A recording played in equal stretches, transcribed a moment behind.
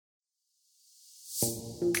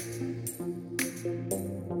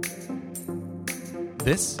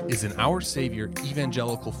This is an Our Savior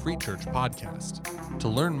Evangelical Free Church podcast. To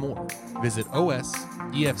learn more, visit osefc.org.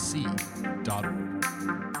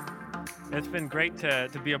 It's been great to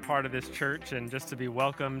be a part of this church and just to be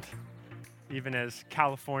welcomed, even as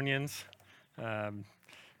Californians.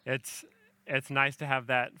 It's nice to have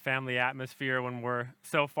that family atmosphere when we're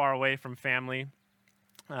so far away from family.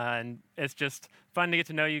 And it's just fun to get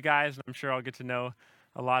to know you guys, and I'm sure I'll get to know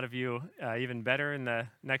a lot of you even better in the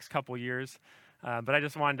next couple years. But I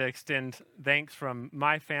just wanted to extend thanks from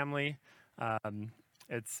my family.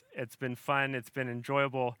 It's been fun. It's been an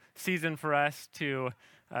enjoyable season for us to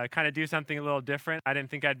kind of do something a little different. I didn't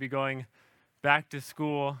think I'd be going back to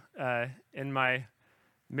school in my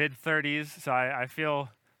mid-30s, so I feel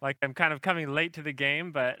like I'm kind of coming late to the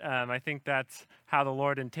game, but I think that's how the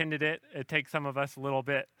Lord intended it. It takes some of us a little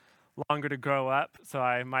bit longer to grow up, so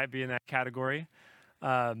I might be in that category.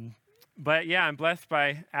 But yeah, I'm blessed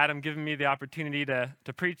by Adam giving me the opportunity to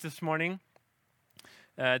preach this morning.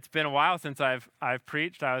 It's been a while since I've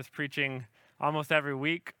preached. I was preaching almost every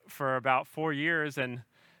week for about 4 years, and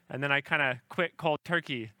then I kind of quit cold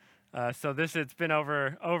turkey. So it's been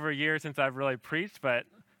over a year since I've really preached, but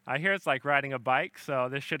I hear it's like riding a bike, so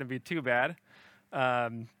this shouldn't be too bad.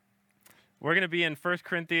 We're going to be in 1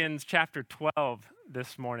 Corinthians chapter 12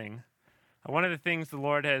 this morning. One of the things the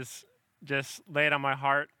Lord has just laid on my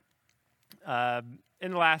heart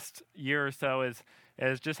in the last year or so is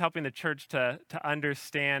just helping the church to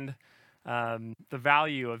understand the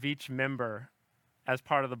value of each member as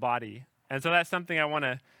part of the body. And so that's something I want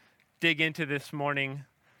to dig into this morning,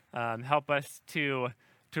 help us to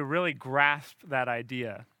really grasp that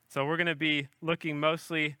idea. So we're going to be looking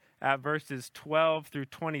mostly at verses 12 through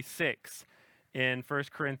 26 in 1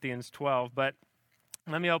 Corinthians 12. But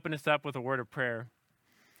let me open this up with a word of prayer.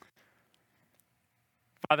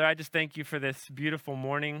 Father, I just thank you for this beautiful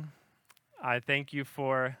morning. I thank you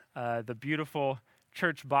for the beautiful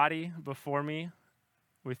church body before me.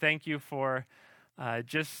 We thank you for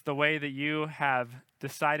just the way that you have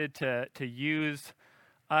decided to use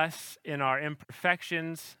us in our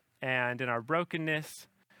imperfections and in our brokenness.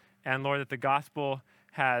 And Lord, that the gospel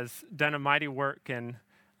has done a mighty work in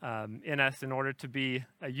us in order to be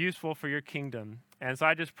useful for your kingdom. And so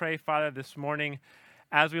I just pray, Father, this morning,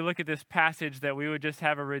 as we look at this passage, that we would just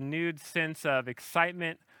have a renewed sense of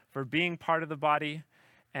excitement for being part of the body,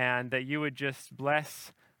 and that you would just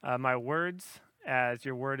bless my words as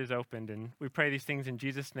your word is opened. And we pray these things in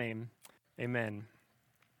Jesus' name. Amen.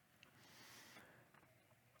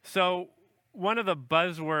 So one of the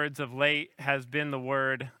buzzwords of late has been the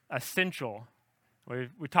word essential.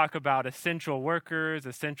 We talk about essential workers,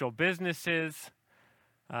 essential businesses,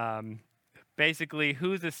 basically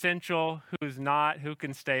who's essential, who's not, who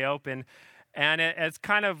can stay open. And it's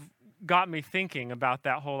kind of got me thinking about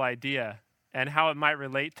that whole idea and how it might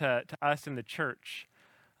relate to us in the church.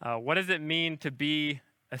 What does it mean to be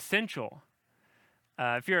essential?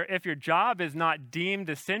 If your job is not deemed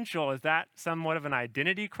essential, is that somewhat of an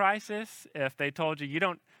identity crisis? If they told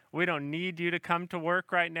you, we don't need you to come to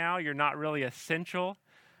work right now, you're not really essential,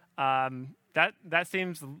 that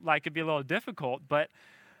seems like it'd be a little difficult. But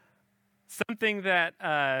something that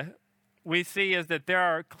we see is that there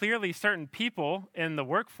are clearly certain people in the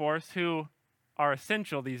workforce who are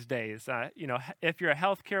essential these days. If you're a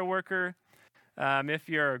healthcare worker, if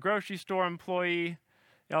you're a grocery store employee,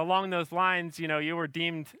 along those lines, you were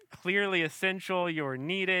deemed clearly essential, you were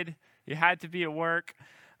needed, you had to be at work.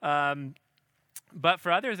 But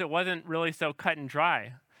for others, it wasn't really so cut and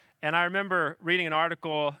dry. And I remember reading an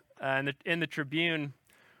article in the Tribune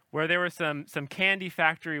where there were some candy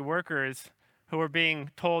factory workers who were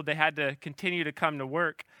being told they had to continue to come to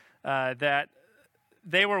work, that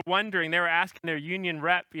they were wondering, they were asking their union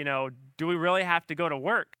rep, do we really have to go to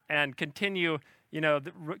work and continue,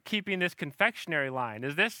 keeping this confectionery line?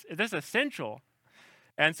 Is this essential?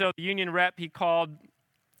 And so the union rep, he called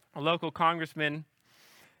a local congressman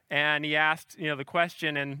and he asked, the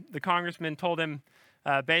question, and the congressman told him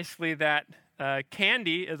basically that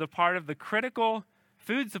candy is a part of the critical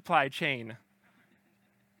food supply chain,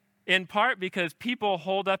 in part because people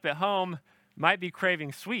holed up at home might be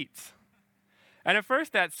craving sweets. And at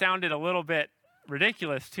first that sounded a little bit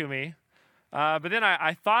ridiculous to me, but then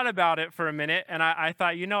I thought about it for a minute, and I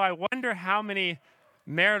thought, I wonder how many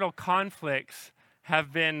marital conflicts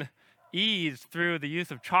have been eased through the use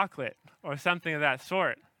of chocolate or something of that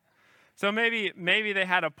sort. So maybe they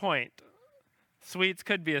had a point. Sweets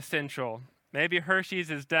could be essential. Maybe Hershey's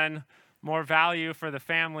has done more value for the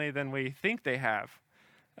family than we think they have.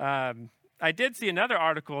 I did see another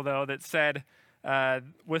article, though, that said,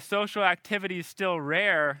 with social activities still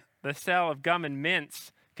rare, the sale of gum and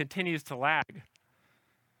mints continues to lag.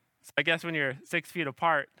 So I guess when you're 6 feet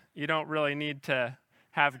apart, you don't really need to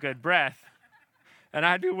have good breath. And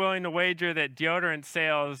I'd be willing to wager that deodorant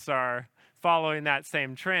sales are following that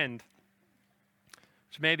same trend,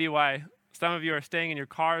 which may be why some of you are staying in your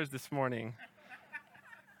cars this morning.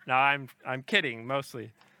 No, I'm kidding,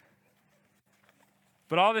 mostly.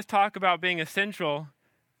 But all this talk about being essential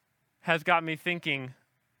has got me thinking,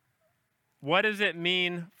 what does it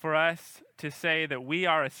mean for us to say that we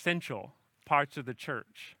are essential parts of the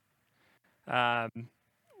church?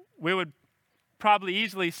 We would probably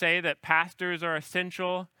easily say that pastors are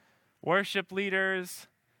essential, worship leaders,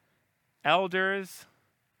 elders,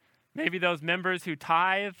 maybe those members who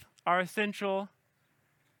tithe are essential.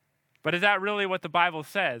 But is that really what the Bible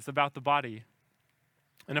says about the body?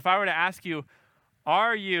 And if I were to ask you,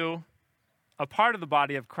 are you a part of the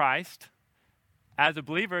body of Christ? As a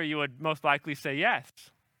believer, you would most likely say yes.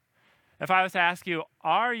 If I was to ask you,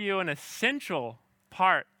 are you an essential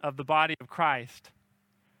part of the body of Christ?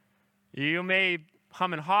 You may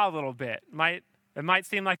hum and haw a little bit. It might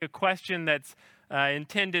seem like a question that's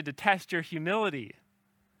intended to test your humility.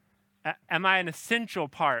 Am I an essential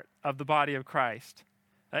part of the body of Christ?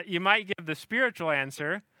 You might give the spiritual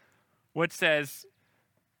answer, which says,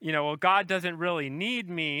 well, God doesn't really need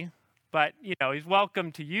me, but, he's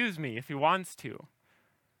welcome to use me if he wants to.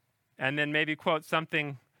 And then maybe quote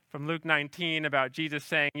something from Luke 19 about Jesus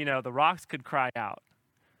saying, the rocks could cry out,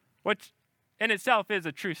 which in itself is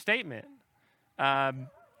a true statement.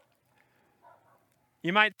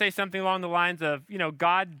 You might say something along the lines of,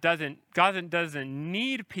 God doesn't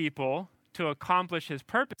need people to accomplish his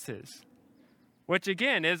purposes, which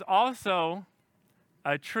again is also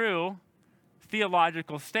a true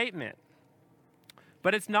theological statement.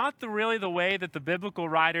 But it's not really the way that the biblical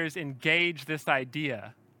writers engage this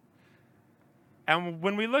idea. And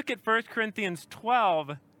when we look at 1 Corinthians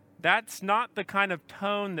 12, that's not the kind of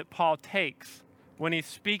tone that Paul takes when he's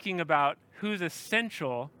speaking about who's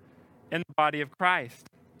essential in the body of Christ.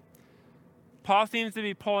 Paul seems to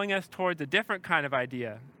be pulling us towards a different kind of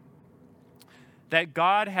idea, that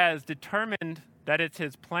God has determined that it's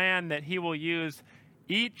his plan that he will use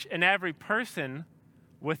each and every person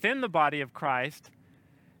within the body of Christ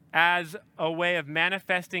as a way of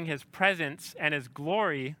manifesting his presence and his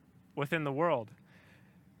glory within the world.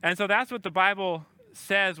 And so that's what the Bible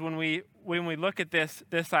says when we look at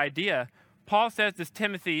this idea. Paul says to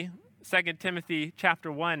Timothy, 2 Timothy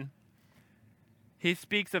chapter 1, he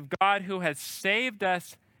speaks of God who has saved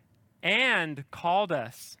us and called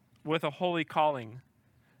us with a holy calling,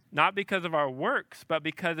 not because of our works, but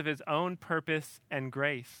because of his own purpose and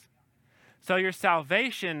grace. So your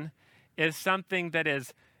salvation is something that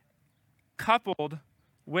is coupled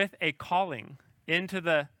with a calling into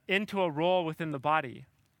a role within the body.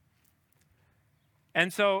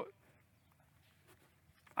 And so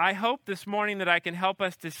I hope this morning that I can help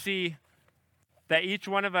us to see that each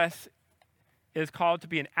one of us is called to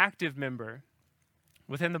be an active member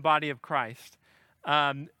within the body of Christ.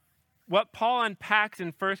 What Paul unpacks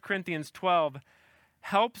in 1 Corinthians 12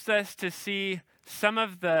 helps us to see some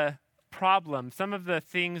of the problems, some of the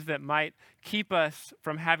things that might keep us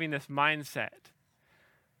from having this mindset.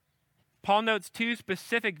 Paul notes two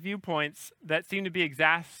specific viewpoints that seem to be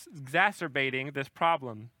exacerbating this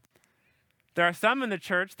problem. There are some in the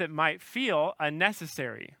church that might feel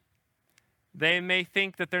unnecessary. They may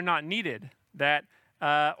think that they're not needed,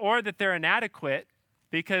 or that they're inadequate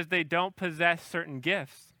because they don't possess certain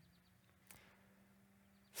gifts.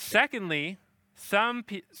 Secondly, some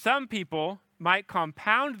people might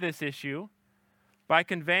compound this issue by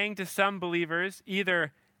conveying to some believers,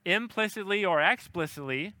 either implicitly or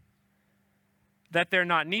explicitly, that they're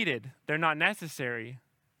not needed, they're not necessary,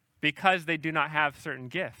 because they do not have certain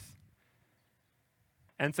gifts.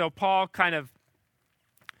 And so Paul kind of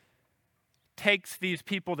takes these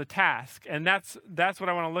people to task, and that's what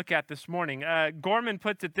I want to look at this morning. Gorman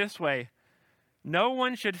puts it this way: no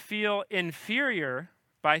one should feel inferior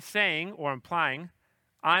by saying or implying,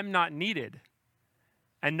 I'm not needed.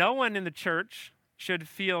 And no one in the church should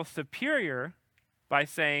feel superior by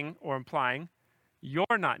saying or implying, you're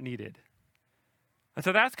not needed. And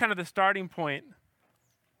so that's kind of the starting point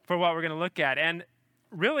for what we're going to look at. And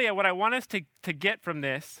really what I want us to get from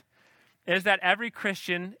this is that every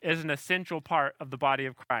Christian is an essential part of the body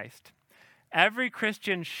of Christ. Every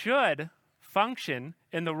Christian should function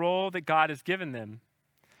in the role that God has given them.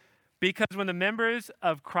 Because when the members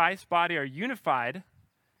of Christ's body are unified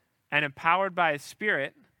and empowered by his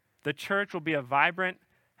Spirit, the church will be a vibrant,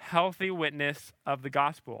 healthy witness of the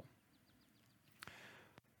gospel.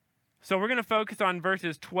 So we're going to focus on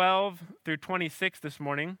verses 12 through 26 this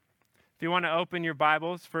morning. If you want to open your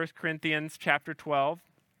Bibles, 1 Corinthians chapter 12.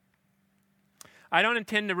 I don't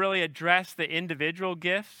intend to really address the individual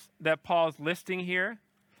gifts that Paul's listing here.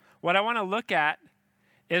 What I want to look at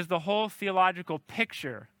is the whole theological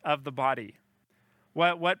picture of the body.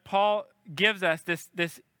 What Paul gives us,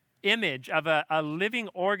 this image of a living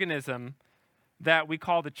organism that we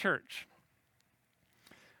call the church.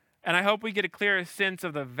 And I hope we get a clearer sense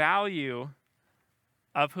of the value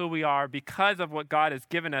of who we are because of what God has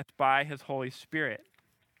given us by his Holy Spirit.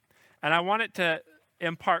 And I want it to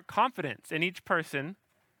impart confidence in each person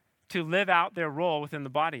to live out their role within the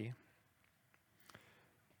body.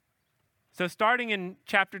 So starting in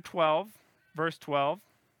chapter 12, verse 12,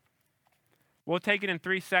 we'll take it in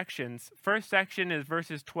 3 sections. First section is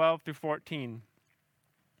verses 12 through 14.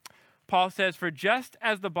 Paul says, "For just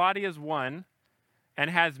as the body is one and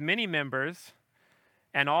has many members,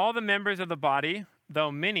 and all the members of the body,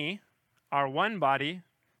 though many, are one body,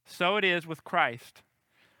 so it is with Christ.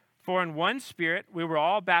 For in one Spirit we were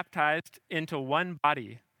all baptized into one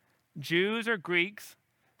body, Jews or Greeks,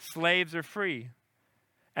 slaves or free,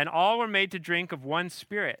 and all were made to drink of one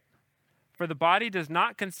Spirit. For the body does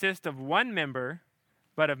not consist of one member,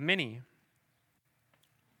 but of many."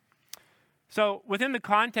 So within the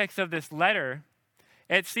context of this letter,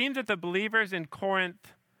 it seems that the believers in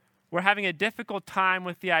Corinth were having a difficult time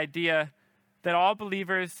with the idea that all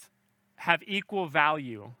believers have equal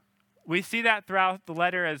value. We see that throughout the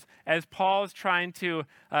letter as Paul is trying to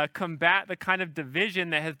combat the kind of division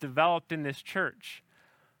that has developed in this church.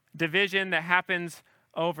 Division that happens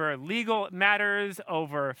over legal matters,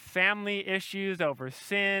 over family issues, over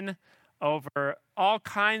sin, over all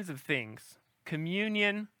kinds of things.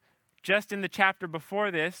 Communion. Just in the chapter before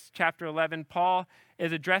this, chapter 11, Paul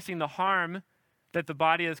is addressing the harm that the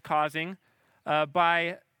body is causing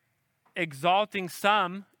by exalting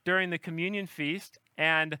some during the communion feast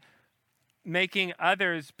and making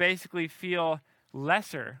others basically feel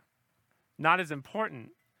lesser, not as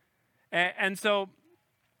important. And so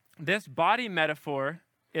this body metaphor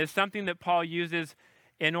is something that Paul uses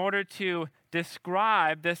in order to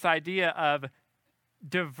describe this idea of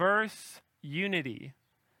diverse unity.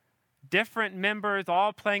 Different members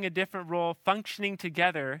all playing a different role, functioning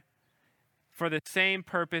together for the same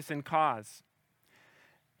purpose and cause.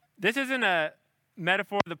 This isn't a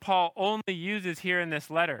metaphor that Paul only uses here in this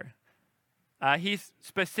letter. He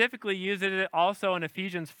specifically uses it also in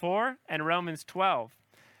Ephesians 4 and Romans 12.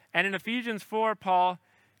 And in Ephesians 4, Paul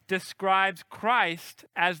describes Christ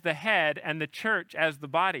as the head and the church as the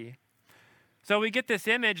body. So we get this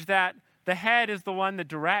image that the head is the one that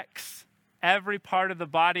directs every part of the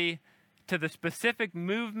body to the specific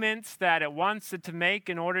movements that it wants it to make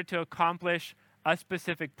in order to accomplish a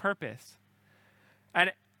specific purpose.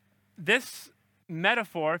 And this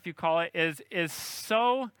metaphor, if you call it, is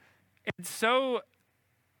so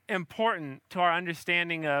important to our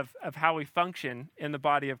understanding of how we function in the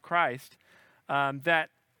body of Christ that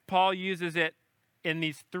Paul uses it in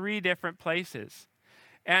these 3 different places.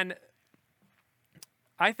 And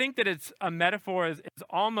I think that it's a metaphor is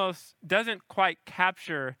almost doesn't quite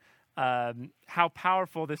capture how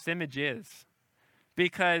powerful this image is,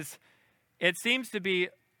 because it seems to be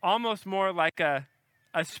almost more like a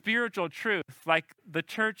spiritual truth, like the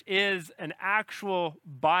church is an actual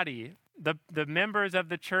body. The members of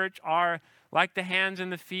the church are like the hands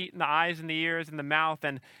and the feet and the eyes and the ears and the mouth,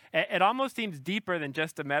 and it almost seems deeper than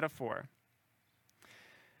just a metaphor.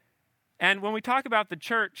 And when we talk about the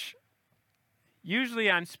church,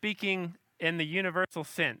 usually I'm speaking in the universal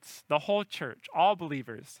sense, the whole church, all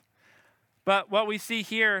believers. But what we see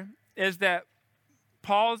here is that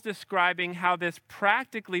Paul's describing how this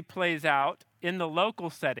practically plays out in the local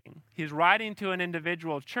setting. He's writing to an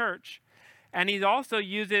individual church, and he also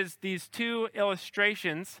uses these 2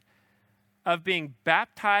 illustrations of being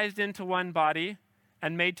baptized into one body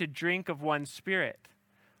and made to drink of one Spirit,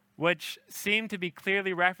 which seem to be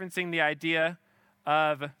clearly referencing the idea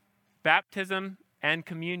of baptism and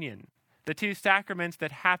communion, the 2 sacraments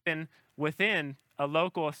that happen within a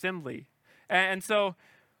local assembly. And so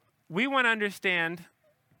we want to understand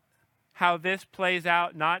how this plays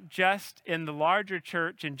out not just in the larger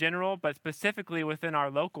church in general, but specifically within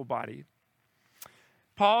our local body.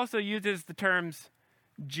 Paul also uses the terms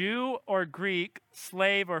Jew or Greek,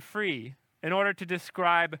 slave or free, in order to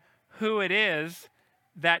describe who it is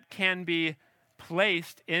that can be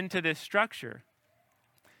placed into this structure.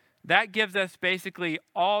 That gives us basically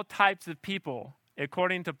all types of people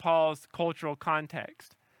according to Paul's cultural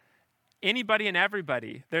context. Anybody and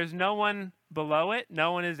everybody. There's no one below it.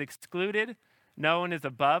 No one is excluded. No one is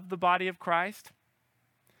above the body of Christ.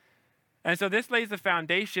 And so this lays the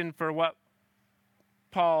foundation for what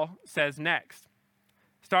Paul says next.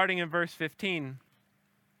 Starting in verse 15.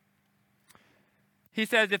 He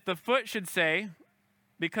says, if the foot should say,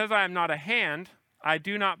 because I am not a hand, I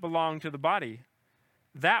do not belong to the body,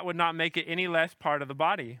 that would not make it any less part of the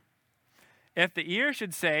body. If the ear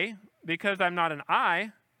should say, because I'm not an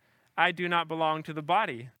eye, I do not belong to the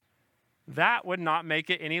body, that would not make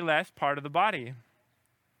it any less part of the body.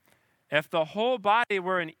 If the whole body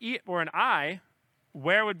were an eye,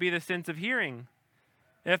 where would be the sense of hearing?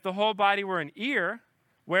 If the whole body were an ear,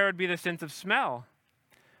 where would be the sense of smell?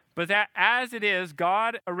 But that as it is,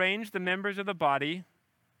 God arranged the members of the body,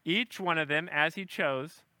 each one of them as he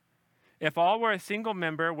chose. If all were a single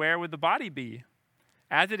member, where would the body be?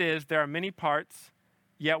 As it is, there are many parts,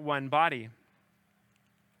 yet one body.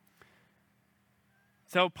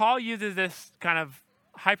 So Paul uses this kind of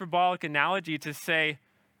hyperbolic analogy to say,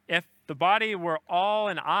 if the body were all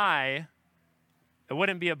an eye, it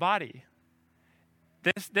wouldn't be a body.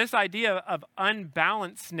 This idea of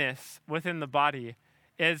unbalancedness within the body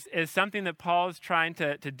is something that Paul is trying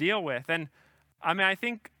to deal with. And I mean, I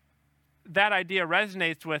think that idea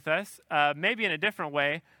resonates with us, maybe in a different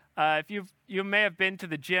way. If you may have been to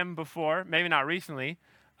the gym before, maybe not recently,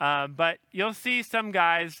 but you'll see some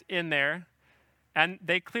guys in there, and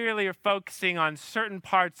they clearly are focusing on certain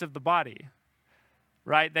parts of the body,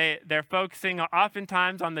 right? They're focusing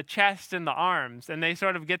oftentimes on the chest and the arms, and they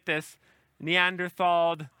sort of get this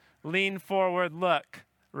Neanderthal, lean forward look,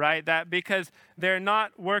 right? That because they're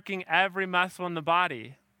not working every muscle in the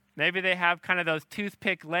body. Maybe they have kind of those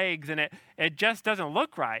toothpick legs, and it just doesn't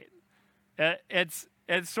look right.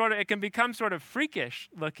 It can become sort of freakish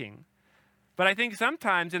looking. But I think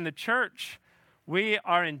sometimes in the church, we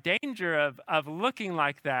are in danger of looking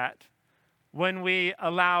like that when we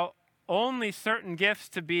allow only certain gifts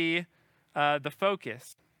to be the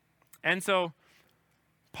focus. And so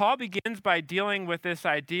Paul begins by dealing with this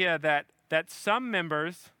idea that some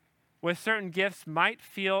members with certain gifts might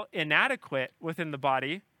feel inadequate within the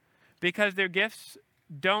body because their gifts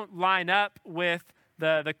don't line up with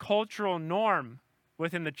the cultural norm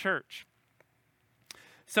within the church.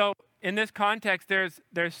 So in this context, there's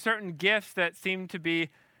certain gifts that seem to be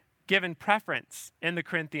given preference in the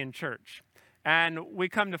Corinthian church. And we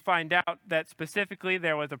come to find out that specifically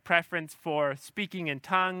there was a preference for speaking in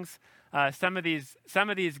tongues, some of these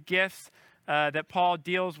gifts that Paul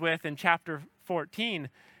deals with in chapter 14.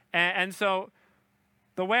 And so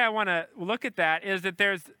the way I want to look at that is that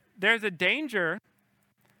there's a danger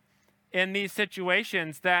in these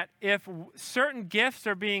situations that if certain gifts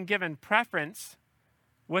are being given preference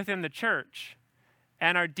within the church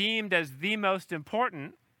and are deemed as the most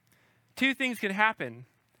important, two things can happen.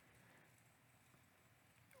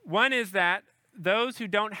 One is that those who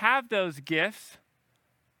don't have those gifts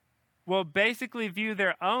will basically view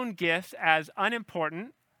their own gifts as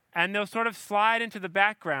unimportant, and they'll sort of slide into the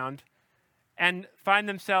background and find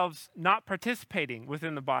themselves not participating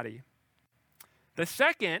within the body. The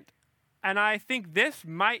second, and I think this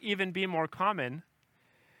might even be more common,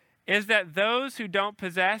 is that those who don't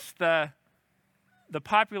possess the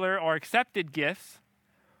popular or accepted gifts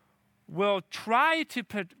will try to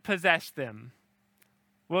possess them,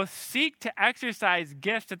 will seek to exercise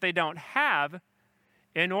gifts that they don't have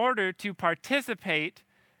in order to participate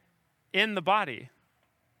in the body.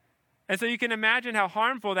 And so you can imagine how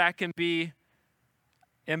harmful that can be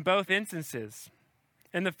in both instances.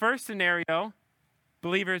 In the first scenario,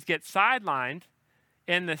 believers get sidelined.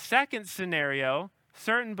 In the second scenario,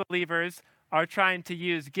 certain believers are trying to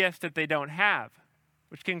use gifts that they don't have,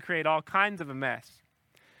 which can create all kinds of a mess.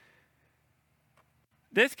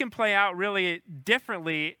 This can play out really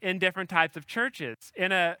differently in different types of churches.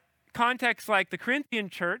 In a context like the Corinthian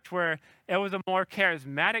church, where it was a more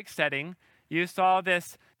charismatic setting, you saw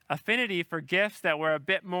this affinity for gifts that were a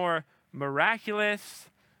bit more miraculous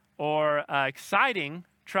or exciting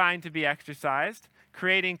trying to be exercised,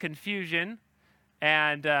 creating confusion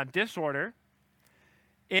and disorder.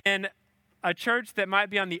 In a church that might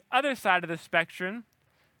be on the other side of the spectrum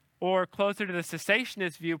or closer to the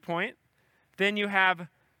cessationist viewpoint, then you have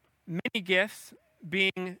many gifts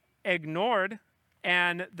being ignored,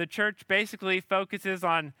 and the church basically focuses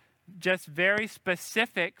on just very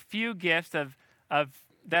specific few gifts of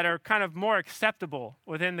that are kind of more acceptable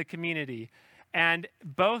within the community. And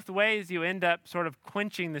both ways you end up sort of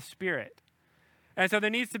quenching the spirit. And so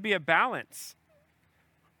there needs to be a balance.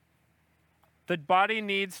 The body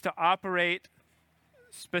needs to operate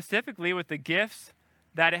specifically with the gifts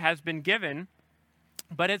that it has been given,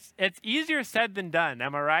 but it's easier said than done.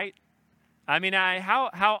 Am I right? I mean, how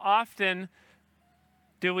often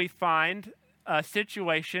do we find a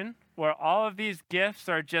situation where all of these gifts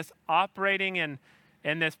are just operating in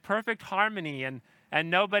this perfect harmony, and and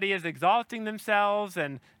nobody is exalting themselves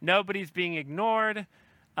and nobody's being ignored,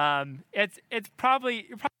 you're probably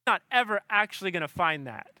not ever actually going to find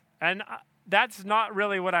that. And that's not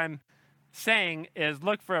really what I'm saying is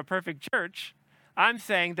look for a perfect church. I'm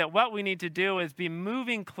saying that what we need to do is be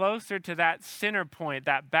moving closer to that center point,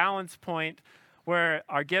 that balance point where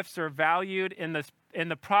our gifts are valued in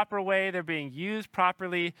the proper way, they're being used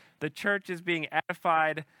properly, the church is being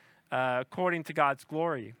edified according to God's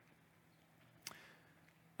glory.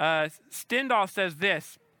 Stendhal says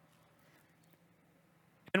this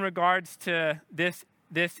in regards to this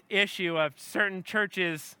issue of certain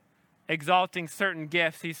churches exalting certain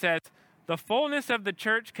gifts. He says, the fullness of the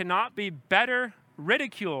church cannot be better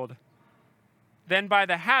ridiculed than by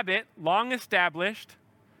the habit long established,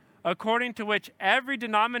 according to which every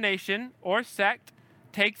denomination or sect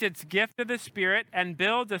takes its gift of the Spirit and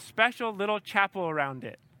builds a special little chapel around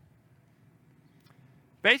it.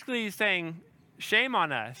 Basically, he's saying, shame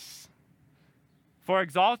on us for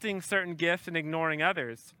exalting certain gifts and ignoring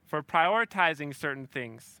others, for prioritizing certain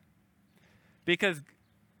things. Because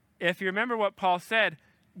if you remember what Paul said,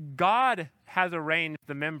 God has arranged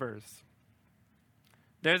the members.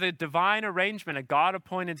 There's a divine arrangement, a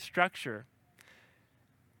God-appointed structure.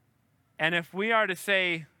 And if we are to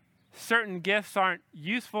say certain gifts aren't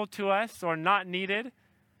useful to us or not needed,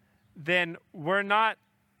 then we're not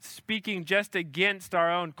speaking just against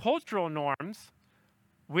our own cultural norms.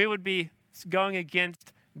 We would be going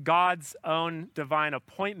against God's own divine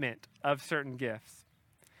appointment of certain gifts.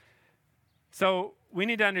 So we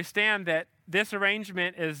need to understand that this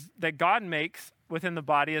arrangement that God makes within the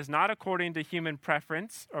body is not according to human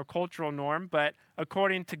preference or cultural norm, but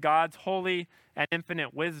according to God's holy and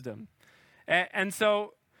infinite wisdom. And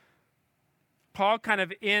so Paul kind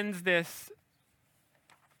of ends this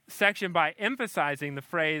section by emphasizing the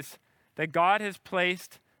phrase that God has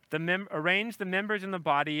placed arranged the members in the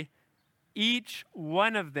body, each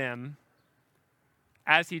one of them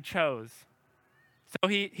as he chose. So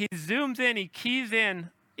he zooms in, he keys in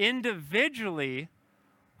individually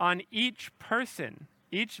on each person,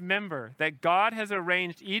 each member, that God has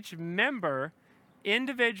arranged each member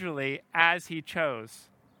individually as he chose.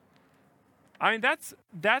 I mean,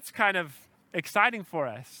 that's kind of exciting for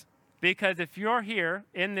us, because if you're here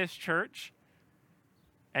in this church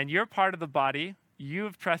and you're part of the body,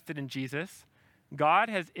 you've trusted in Jesus, God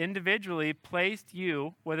has individually placed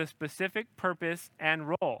you with a specific purpose and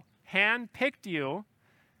role, handpicked you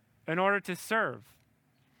in order to serve.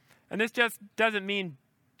 And this just doesn't mean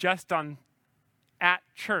just at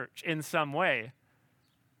church in some way,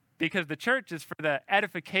 because the church is for the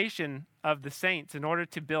edification of the saints in order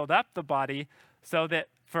to build up the body so that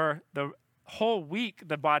for the whole week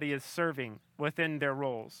the body is serving within their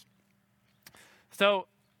roles. So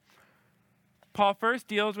Paul first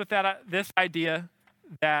deals with this idea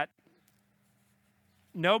that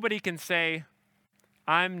nobody can say,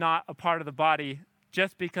 I'm not a part of the body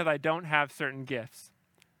just because I don't have certain gifts.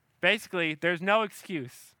 Basically, there's no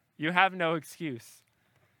excuse. You have no excuse.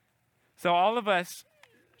 So all of us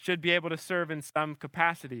should be able to serve in some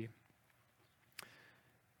capacity.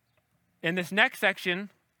 In this next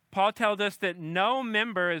section, Paul tells us that no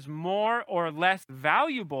member is more or less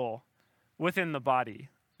valuable within the body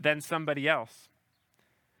than somebody else.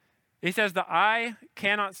 He says, the eye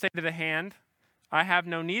cannot say to the hand, I have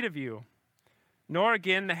no need of you, nor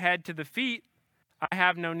again the head to the feet, I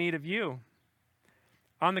have no need of you.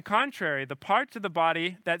 On the contrary, the parts of the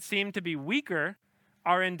body that seem to be weaker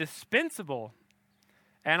are indispensable,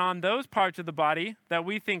 and on those parts of the body that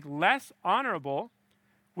we think less honorable,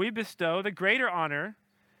 we bestow the greater honor,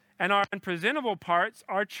 and our unpresentable parts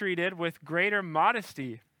are treated with greater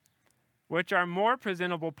modesty, which our more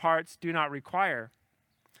presentable parts do not require.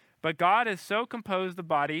 But God has so composed the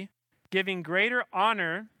body, giving greater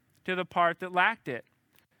honor to the part that lacked it,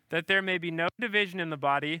 that there may be no division in the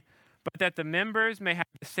body, but that the members may have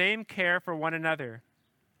the same care for one another.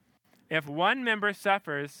 If one member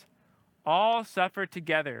suffers, all suffer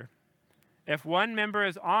together. If one member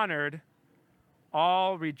is honored,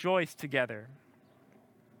 all rejoice together.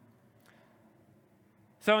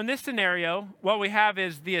 So in this scenario, what we have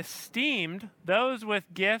is the esteemed, those with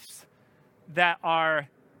gifts that are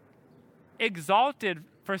exalted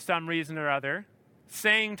for some reason or other,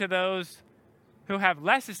 saying to those who have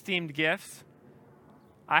less esteemed gifts,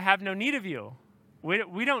 I have no need of you.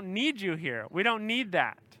 We don't need you here. We don't need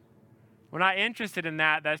that. We're not interested in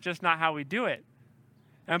that. That's just not how we do it.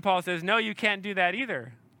 And Paul says, no, you can't do that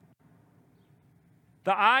either.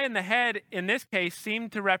 The eye and the head in this case seem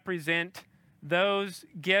to represent those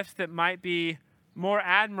gifts that might be more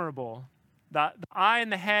admirable. The eye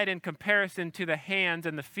and the head in comparison to the hands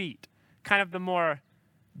and the feet. kind of the more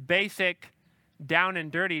basic, down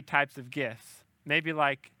and dirty types of gifts. Maybe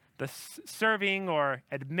like the serving or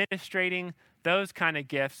administrating, those kind of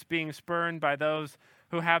gifts being spurned by those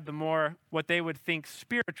who have the more, what they would think,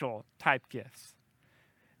 spiritual type gifts.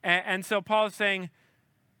 And so Paul is saying,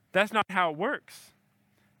 that's not how it works.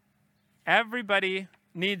 Everybody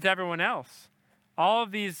needs everyone else. All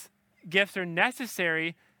of these gifts are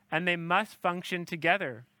necessary and they must function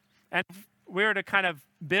together. And if we were to kind of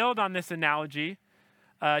build on this analogy,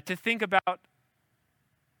 to think about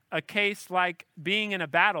a case like being in a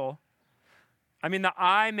battle. I mean, the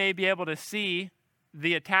eye may be able to see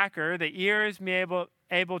the attacker, the ears may be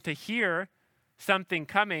able to hear something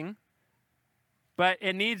coming, but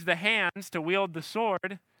it needs the hands to wield the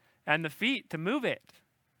sword and the feet to move it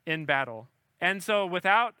in battle. And so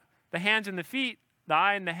without the hands and the feet, the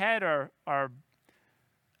eye and the head are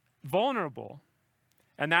vulnerable.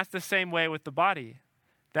 And that's the same way with the body,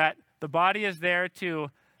 that the body is there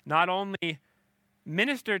to not only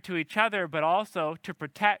minister to each other, but also to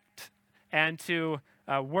protect and to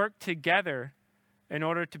work together in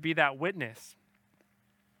order to be that witness.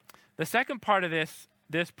 The second part of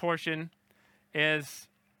this portion is,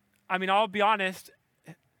 I mean, I'll be honest,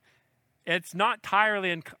 it's not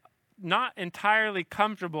entirely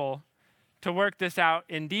comfortable to work this out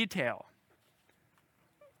in detail.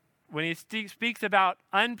 When he speaks about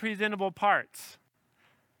unpresentable parts,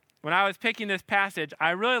 when I was picking this passage,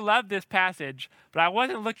 I really loved this passage, but I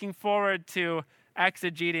wasn't looking forward to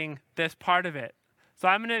exegeting this part of it. So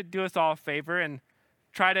I'm going to do us all a favor and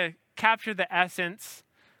try to capture the essence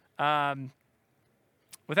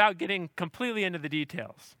without getting completely into the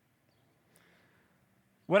details.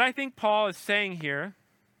 What I think Paul is saying here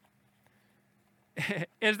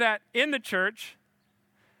is that in the church,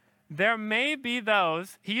 there may be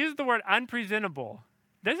those, he used the word unpresentable.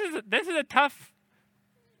 This is a tough,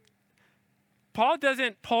 Paul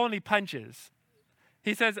doesn't pull any punches.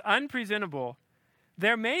 He says unpresentable.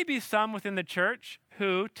 There may be some within the church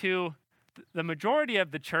who, to the majority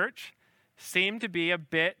of the church, seem to be a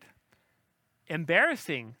bit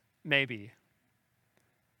embarrassing, maybe.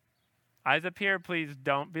 Eyes up here, please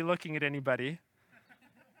don't be looking at anybody.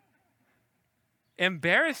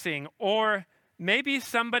 Embarrassing, or maybe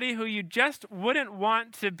somebody who you just wouldn't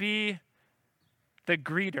want to be the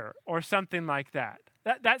greeter or something like that.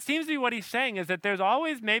 That seems to be what he's saying, is that there's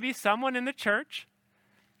always maybe someone in the church,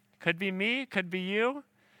 could be me, could be you,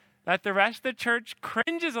 that the rest of the church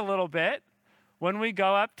cringes a little bit when we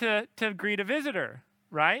go up to greet a visitor,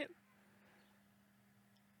 right?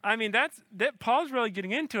 I mean, that Paul's really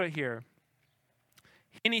getting into it here.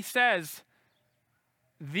 And he says,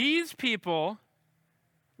 these people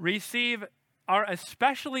are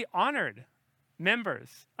especially honored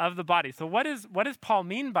members of the body. So what does Paul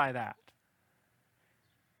mean by that?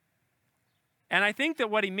 And I think that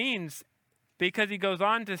what he means, because he goes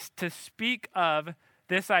on to speak of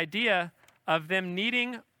this idea of them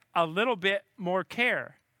needing a little bit more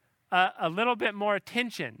care, a little bit more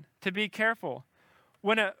attention, to be careful.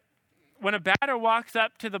 When a batter walks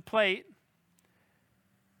up to the plate,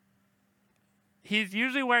 he's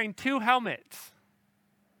usually wearing 2 helmets.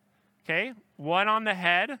 Okay, one on the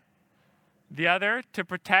head, the other to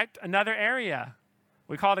protect another area.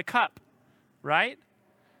 We call it a cup, right?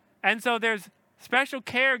 And so there's special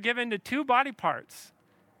care given to 2 body parts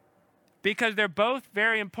because they're both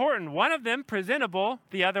very important. One of them presentable,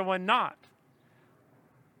 the other one not.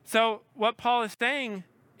 So what Paul is saying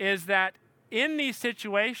is that in these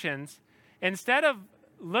situations, instead of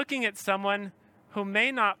looking at someone who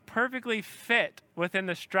may not perfectly fit within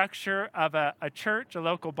the structure of a church, a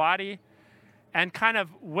local body, and kind of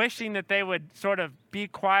wishing that they would sort of be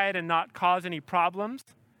quiet and not cause any problems,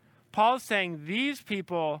 Paul's saying these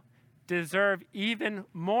people deserve even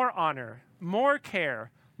more honor, more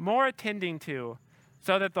care, more attending to,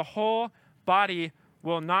 so that the whole body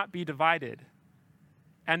will not be divided.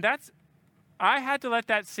 And I had to let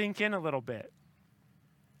that sink in a little bit.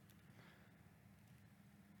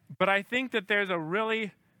 But I think that there's a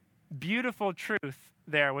really beautiful truth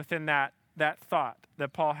there within that thought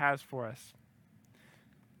that Paul has for us.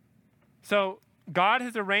 So God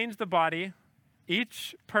has arranged the body,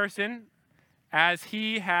 each person as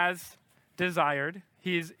he has desired.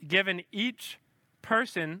 He's given each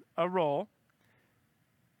person a role.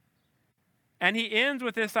 And he ends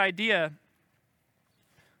with this idea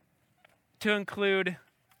to include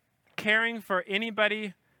caring for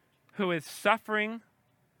anybody who is suffering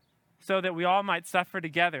so that we all might suffer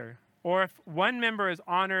together. Or if one member is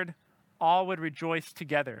honored, all would rejoice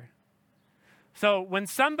together. So when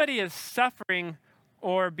somebody is suffering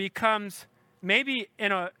or becomes maybe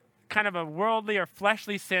in a kind of a worldly or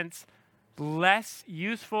fleshly sense less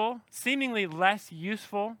useful, seemingly less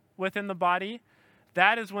useful within the body,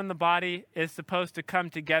 that is when the body is supposed to come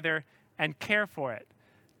together and care for it.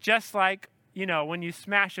 Just like, when you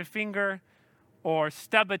smash a finger or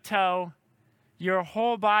stub a toe, your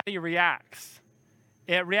whole body reacts.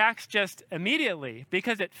 It reacts just immediately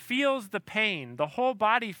because it feels the pain. The whole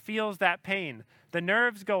body feels that pain. The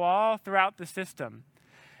nerves go all throughout the system.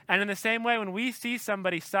 And in the same way, when we see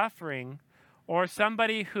somebody suffering or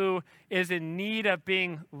somebody who is in need of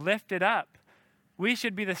being lifted up, we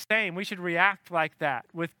should be the same. We should react like that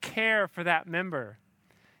with care for that member.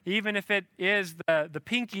 Even if it is the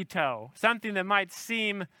pinky toe, something that might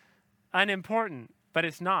seem unimportant, but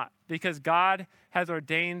it's not, because God has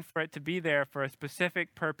ordained for it to be there for a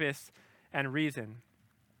specific purpose and reason.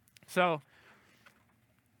 So,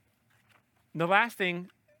 the last thing,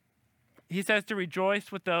 he says to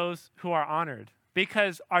rejoice with those who are honored,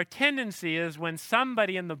 because our tendency is when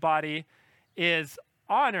somebody in the body is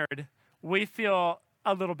honored, we feel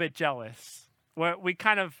a little bit jealous.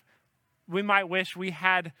 We might wish we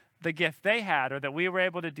had the gift they had, or that we were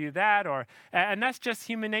able to do that, and that's just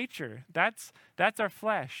human nature. That's our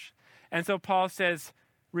flesh. And so Paul says,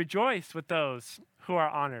 rejoice with those who are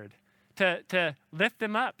honored, to lift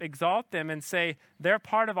them up, exalt them, and say, they're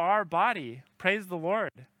part of our body. Praise the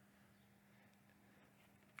Lord.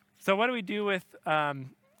 So what do we do with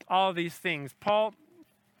all of these things? Paul,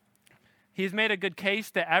 he's made a good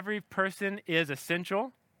case that every person is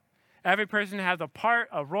essential. Every person has a part,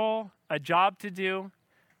 a role, a job to do,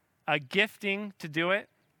 a gifting to do it.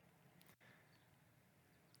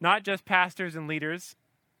 Not just pastors and leaders.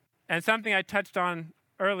 And something I touched on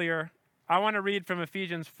earlier, I want to read from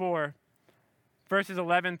Ephesians 4, verses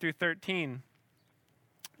 11 through 13.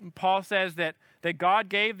 Paul says that God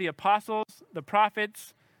gave the apostles, the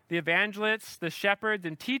prophets, the evangelists, the shepherds,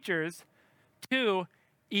 and teachers to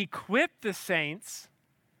equip the saints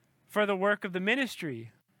for the work of the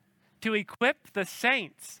ministry. To equip the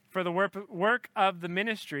saints for the work of the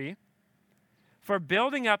ministry, for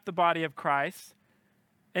building up the body of Christ,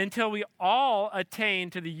 until we all attain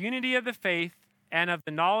to the unity of the faith and of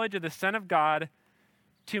the knowledge of the Son of God,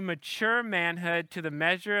 to mature manhood, to the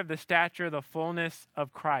measure of the stature of the fullness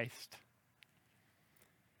of Christ.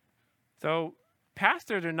 So,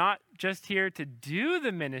 pastors are not just here to do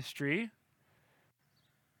the ministry.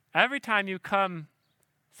 Every time you come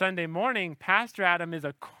Sunday morning, Pastor Adam is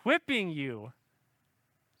equipping you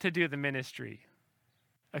to do the ministry,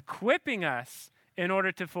 equipping us in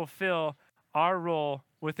order to fulfill our role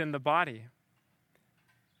within the body.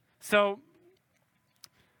 So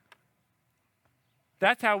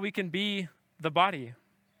that's how we can be the body.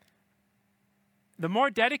 The more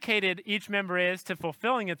dedicated each member is to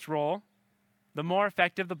fulfilling its role, the more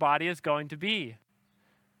effective the body is going to be.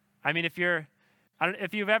 I mean, if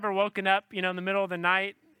you've ever woken up, in the middle of the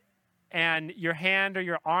night and your hand or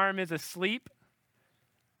your arm is asleep,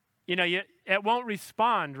 it won't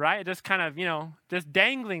respond, right? It just kind of, just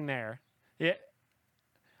dangling there.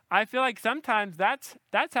 I feel like sometimes that's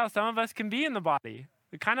how some of us can be in the body.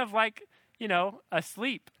 We're kind of like,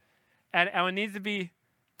 asleep. And it needs to be,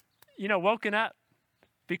 woken up,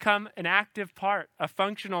 become an active part, a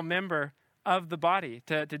functional member of the body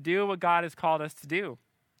to do what God has called us to do.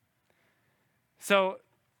 So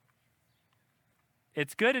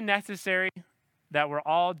it's good and necessary that we're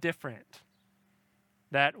all different,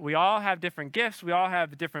 that we all have different gifts, we all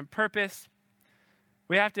have a different purpose.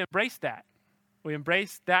 We have to embrace that. We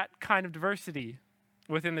embrace that kind of diversity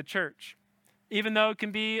within the church, even though it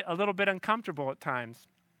can be a little bit uncomfortable at times.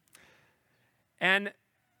 And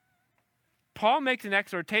Paul makes an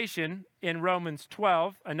exhortation in Romans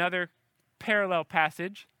 12, another parallel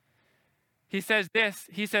passage. He says this,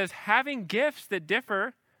 having gifts that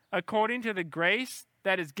differ according to the grace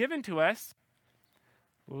that is given to us,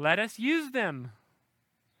 let us use them.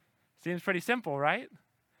 Seems pretty simple, right?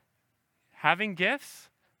 Having gifts,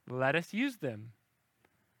 let us use them.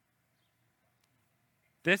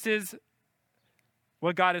 This is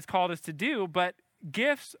what God has called us to do, but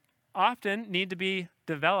gifts often need to be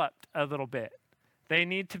developed a little bit. They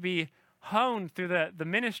need to be honed through the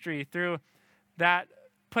ministry, through that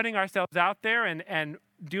putting ourselves out there and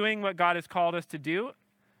doing what God has called us to do.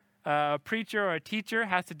 A preacher or a teacher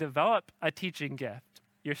has to develop a teaching gift.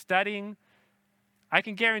 You're studying. I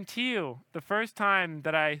can guarantee you the first time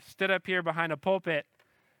that I stood up here behind a pulpit,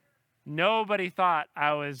 nobody thought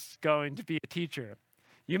I was going to be a teacher.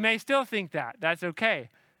 You may still think that. That's okay.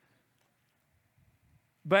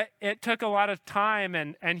 But it took a lot of time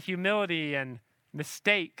and humility and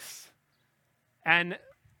mistakes. And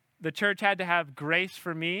the church had to have grace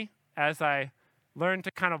for me as I learned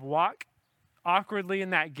to kind of walk awkwardly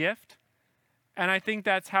in that gift. And I think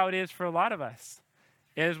that's how it is for a lot of us,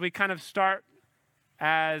 is we kind of start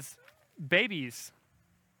as babies.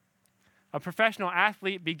 A professional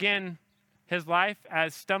athlete begin his life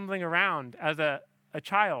as stumbling around as a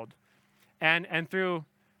child. And through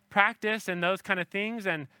practice and those kind of things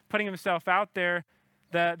and putting himself out there,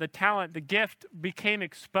 the talent, the gift became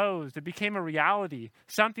exposed. It became a reality,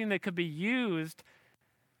 something that could be used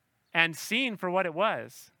and seen for what it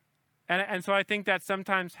was. And so I think that's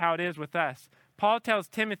sometimes how it is with us. Paul tells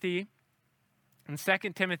Timothy in 2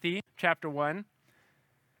 Timothy chapter 1,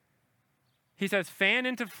 he says, fan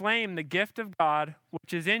into flame the gift of God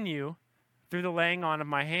which is in you through the laying on of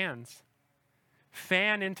my hands.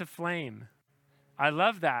 Fan into flame. I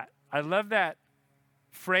love that. I love that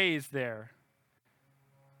phrase there.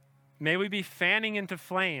 May we be fanning into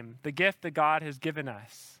flame the gift that God has given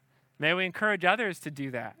us. May we encourage others to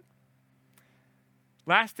do that.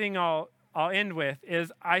 Last thing I'll end with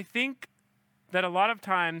is I think that a lot of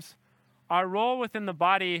times our role within the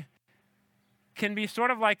body can be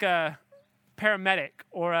sort of like a paramedic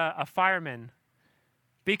or a fireman,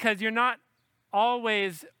 because you're not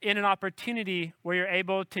always in an opportunity where you're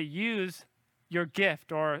able to use your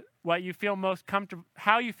gift or what you feel most comfortable,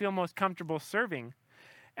 how you feel most comfortable serving.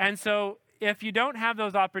 And so if you don't have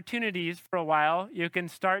those opportunities for a while, you can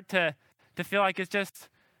start to feel like it's just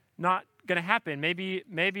not going to happen. Maybe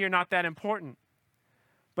you're not that important.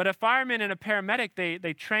 But a fireman and a paramedic,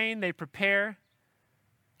 they train, they prepare,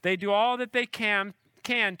 they do all that they can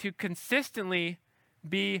to consistently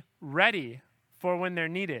be ready for when they're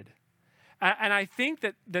needed. And I think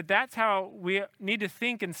that's how we need to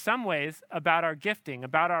think in some ways about our gifting,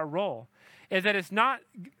 about our role, is that it's not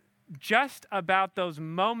just about those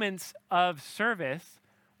moments of service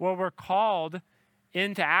where we're called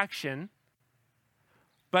into action,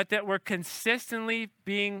 but that we're consistently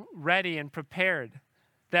being ready and prepared,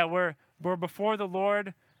 that we're before the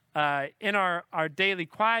Lord in our daily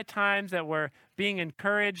quiet times, that we're being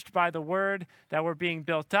encouraged by the word, that we're being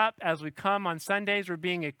built up as we come on Sundays, we're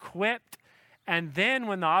being equipped. And then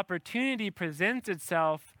when the opportunity presents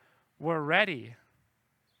itself, we're ready.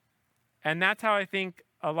 And that's how I think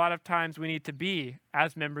a lot of times we need to be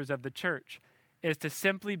as members of the church, is to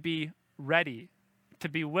simply be ready, to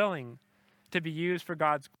be willing, to be used for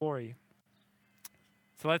God's glory.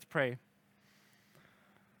 So let's pray.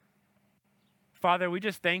 Father, we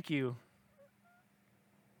just thank you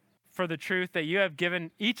for the truth that you have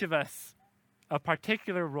given each of us a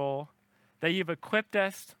particular role, that you've equipped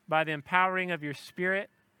us by the empowering of your Spirit.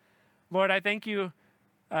 Lord, I thank you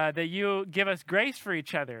that you give us grace for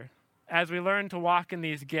each other as we learn to walk in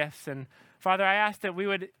these gifts. And Father, I ask that we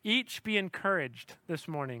would each be encouraged this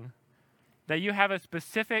morning, that you have a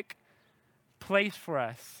specific place for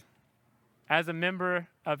us as a member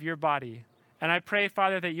of your body. And I pray,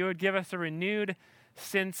 Father, that you would give us a renewed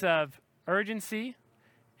sense of urgency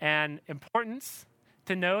and importance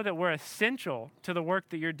to know that we're essential to the work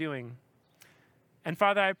that you're doing. And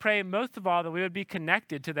Father, I pray most of all that we would be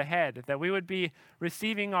connected to the head, that we would be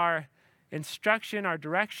receiving our instruction, our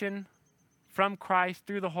direction from Christ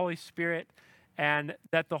through the Holy Spirit, and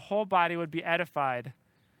that the whole body would be edified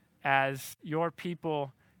as your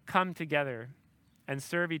people come together and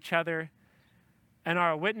serve each other and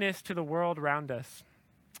are a witness to the world around us.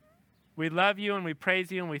 We love you and we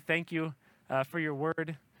praise you and we thank you for your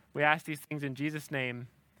word. We ask these things in Jesus' name.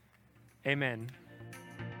 Amen.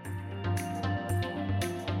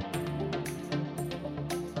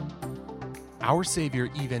 Our Savior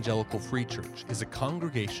Evangelical Free Church is a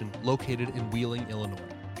congregation located in Wheeling, Illinois.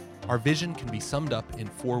 Our vision can be summed up in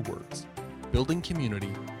 4 words: building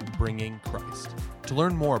community, bringing Christ. To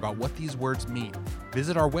learn more about what these words mean,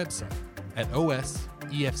 visit our website at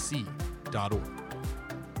osefc.org.